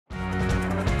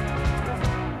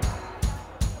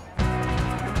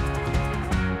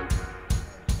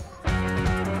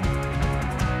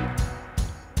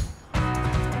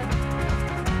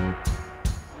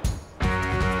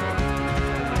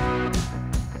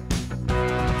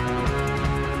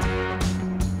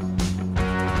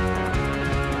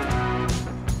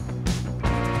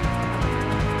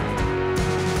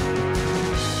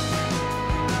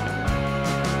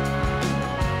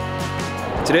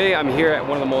Today I'm here at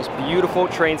one of the most beautiful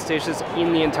train stations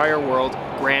in the entire world,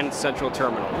 Grand Central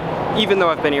Terminal. Even though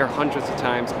I've been here hundreds of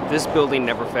times, this building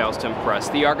never fails to impress.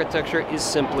 The architecture is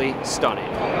simply stunning.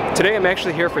 Today I'm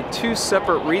actually here for two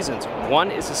separate reasons. One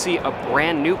is to see a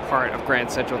brand new part of Grand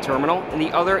Central Terminal, and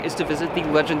the other is to visit the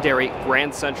legendary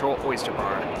Grand Central Oyster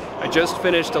Bar. I just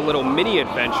finished a little mini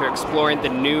adventure exploring the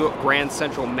new Grand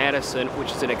Central Madison,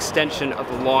 which is an extension of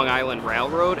the Long Island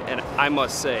Railroad, and I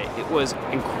must say, it was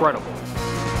incredible.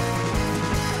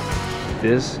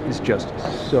 This is just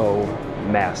so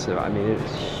massive. I mean, it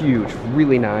is huge,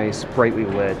 really nice, brightly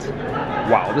lit.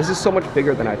 Wow, this is so much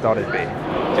bigger than I thought it'd be.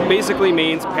 It basically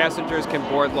means passengers can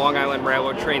board Long Island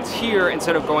Railroad trains here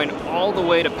instead of going all the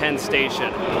way to Penn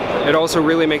Station. It also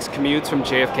really makes commutes from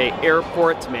JFK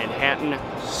Airport to Manhattan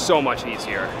so much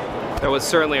easier. That was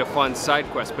certainly a fun side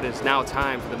quest, but it's now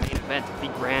time for the main event, the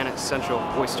Grand Central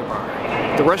Oyster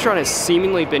Bar. The restaurant has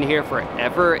seemingly been here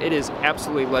forever. It is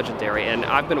absolutely legendary, and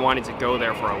I've been wanting to go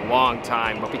there for a long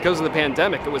time, but because of the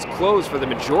pandemic, it was closed for the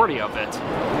majority of it.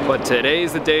 But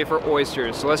today's the day for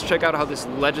oysters, so let's check out how this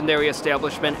legendary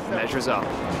establishment measures up.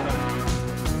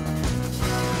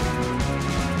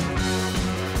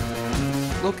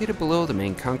 Located below the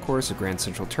main concourse of Grand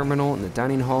Central Terminal in the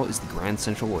dining hall is the Grand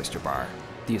Central Oyster Bar.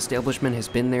 The establishment has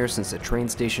been there since the train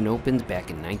station opened back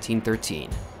in 1913.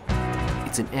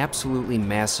 It's an absolutely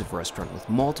massive restaurant with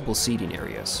multiple seating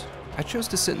areas. I chose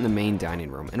to sit in the main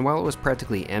dining room, and while it was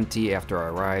practically empty after I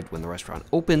arrived when the restaurant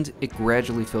opened, it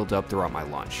gradually filled up throughout my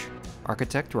lunch.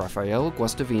 Architect Rafael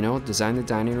Guastavino designed the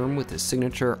dining room with his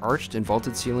signature arched and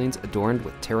vaulted ceilings adorned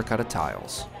with terracotta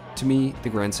tiles. To me, the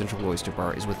Grand Central Oyster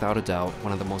Bar is without a doubt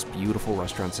one of the most beautiful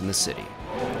restaurants in the city.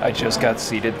 I just got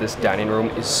seated. This dining room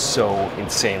is so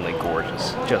insanely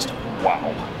gorgeous. Just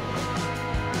wow.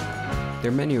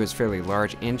 Their menu is fairly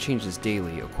large and changes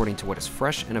daily according to what is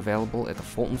fresh and available at the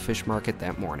Fulton Fish Market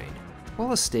that morning.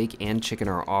 While a steak and chicken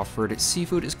are offered,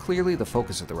 seafood is clearly the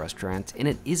focus of the restaurant, and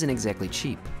it isn't exactly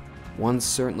cheap. One's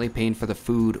certainly paying for the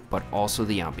food, but also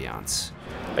the ambiance.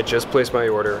 I just placed my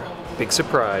order. Big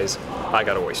surprise, I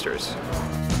got oysters.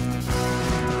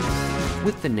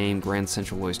 With the name Grand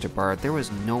Central Oyster Bar, there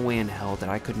was no way in hell that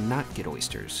I could not get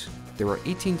oysters. There were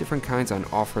 18 different kinds on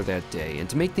offer that day, and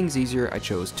to make things easier, I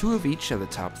chose 2 of each of the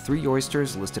top 3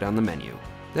 oysters listed on the menu.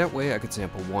 That way I could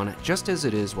sample one just as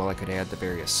it is while I could add the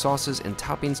various sauces and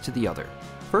toppings to the other.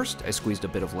 First, I squeezed a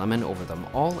bit of lemon over them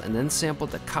all and then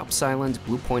sampled the Cops Island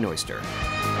Blue Point oyster.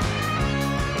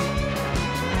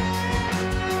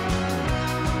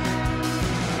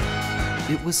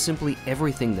 It was simply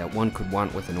everything that one could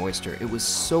want with an oyster. It was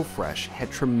so fresh,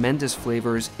 had tremendous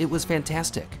flavors, it was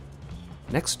fantastic.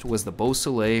 Next was the Beau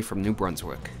Soleil from New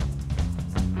Brunswick.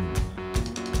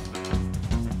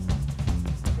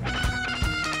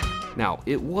 Now,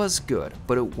 it was good,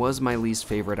 but it was my least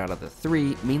favorite out of the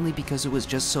 3, mainly because it was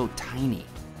just so tiny.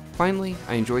 Finally,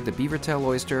 I enjoyed the Beaver Tail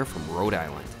oyster from Rhode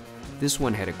Island. This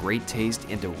one had a great taste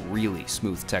and a really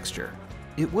smooth texture.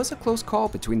 It was a close call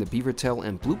between the Beaver Tail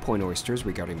and Blue Point oysters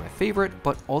regarding my favorite,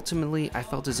 but ultimately I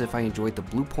felt as if I enjoyed the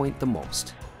Blue Point the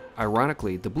most.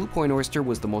 Ironically, the Blue Point oyster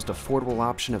was the most affordable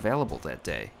option available that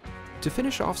day. To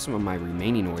finish off some of my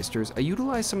remaining oysters, I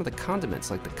utilized some of the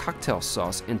condiments like the cocktail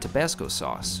sauce and Tabasco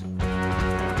sauce.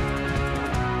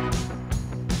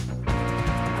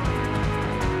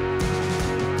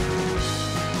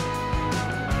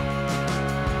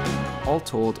 All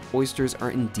told, oysters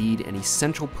are indeed an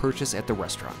essential purchase at the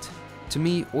restaurant. To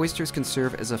me, oysters can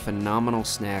serve as a phenomenal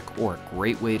snack or a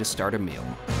great way to start a meal.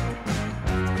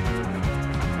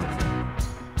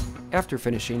 After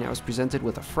finishing, I was presented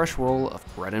with a fresh roll of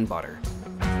bread and butter.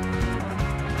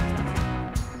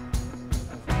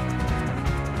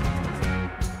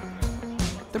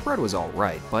 The bread was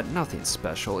alright, but nothing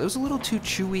special. It was a little too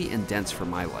chewy and dense for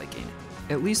my liking.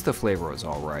 At least the flavor was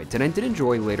alright, and I did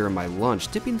enjoy later in my lunch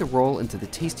dipping the roll into the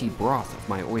tasty broth of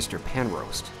my oyster pan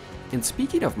roast. And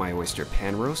speaking of my oyster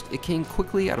pan roast, it came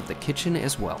quickly out of the kitchen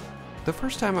as well. The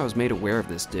first time I was made aware of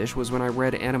this dish was when I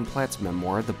read Adam Platt's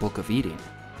memoir, The Book of Eating.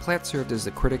 Platt served as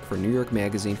the critic for New York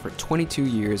Magazine for 22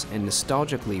 years and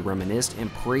nostalgically reminisced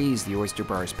and praised the Oyster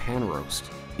Bar's pan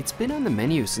roast. It's been on the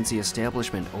menu since the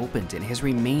establishment opened and has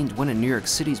remained one of New York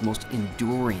City's most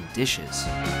enduring dishes.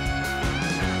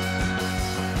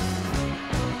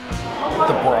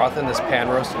 The broth in this pan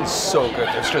roast is so good.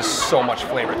 There's just so much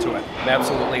flavor to it. I'm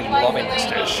absolutely loving this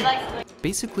dish.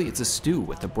 Basically, it's a stew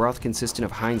with the broth consisting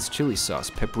of Heinz chili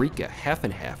sauce, paprika, half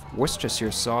and half,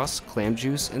 Worcestershire sauce, clam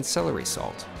juice, and celery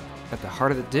salt. At the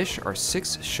heart of the dish are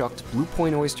 6 shucked Blue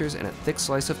Point oysters and a thick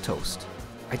slice of toast.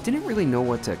 I didn't really know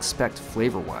what to expect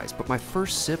flavor-wise, but my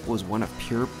first sip was one of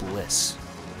pure bliss.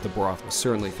 The broth was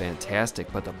certainly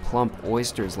fantastic, but the plump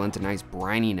oysters lent a nice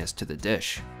brininess to the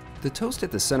dish. The toast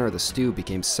at the center of the stew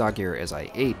became soggier as I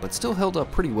ate, but still held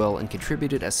up pretty well and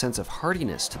contributed a sense of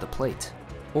heartiness to the plate.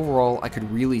 Overall, I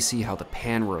could really see how the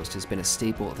pan roast has been a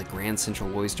staple of the Grand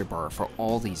Central Oyster Bar for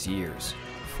all these years.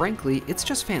 Frankly, it's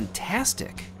just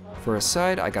fantastic. For a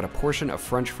side, I got a portion of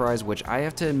French fries, which I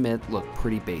have to admit look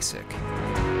pretty basic.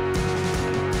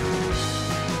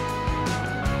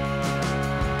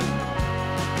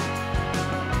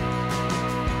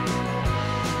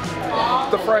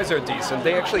 The fries are decent.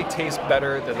 They actually taste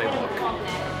better than they look.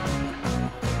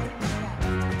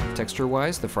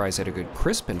 Texture-wise, the fries had a good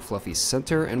crisp and fluffy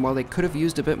center, and while they could have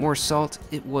used a bit more salt,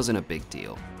 it wasn't a big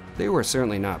deal. They were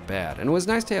certainly not bad, and it was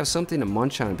nice to have something to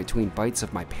munch on between bites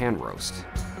of my pan roast.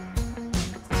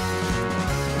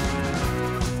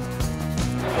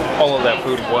 All of that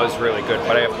food was really good,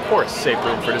 but I of course saved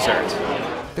room for dessert.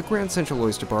 The Grand Central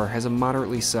Oyster Bar has a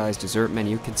moderately sized dessert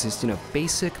menu consisting of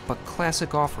basic but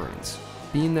classic offerings.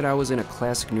 Being that I was in a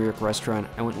classic New York restaurant,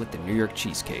 I went with the New York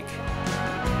cheesecake.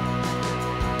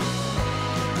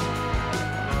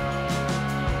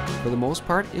 For the most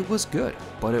part, it was good,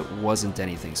 but it wasn't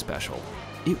anything special.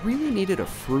 It really needed a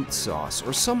fruit sauce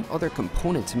or some other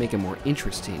component to make it more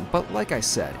interesting, but like I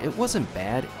said, it wasn't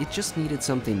bad, it just needed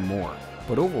something more.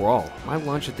 But overall, my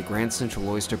lunch at the Grand Central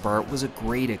Oyster Bar was a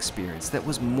great experience that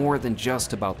was more than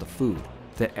just about the food.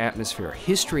 The atmosphere,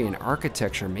 history, and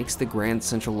architecture makes the Grand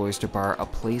Central Oyster Bar a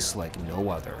place like no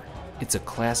other. It's a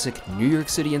classic New York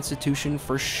City institution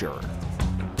for sure.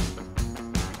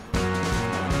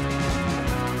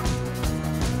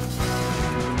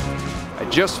 I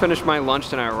just finished my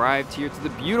lunch and I arrived here to the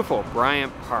beautiful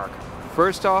Bryant Park.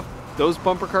 First off, those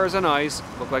bumper cars on ice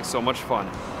look like so much fun.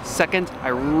 Second, I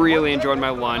really enjoyed my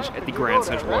lunch at the Grand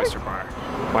Central Oyster Bar.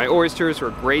 My oysters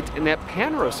were great, and that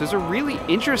pan roast is a really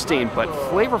interesting but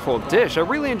flavorful dish. I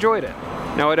really enjoyed it.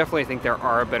 Now, I definitely think there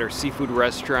are better seafood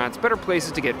restaurants, better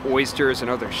places to get oysters and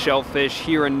other shellfish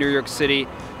here in New York City,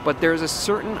 but there's a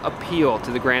certain appeal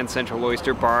to the Grand Central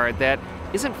Oyster Bar that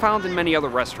isn't found in many other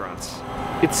restaurants.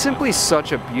 It's simply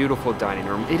such a beautiful dining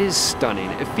room. It is stunning.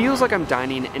 It feels like I'm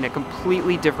dining in a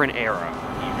completely different era.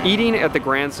 Eating at the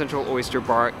Grand Central Oyster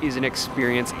Bar is an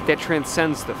experience that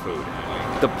transcends the food.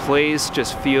 The place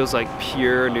just feels like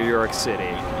pure New York City.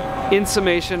 In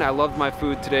summation, I loved my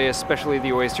food today, especially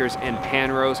the oysters and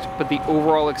pan roast, but the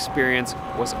overall experience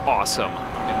was awesome.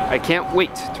 I can't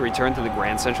wait to return to the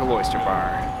Grand Central Oyster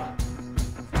Bar.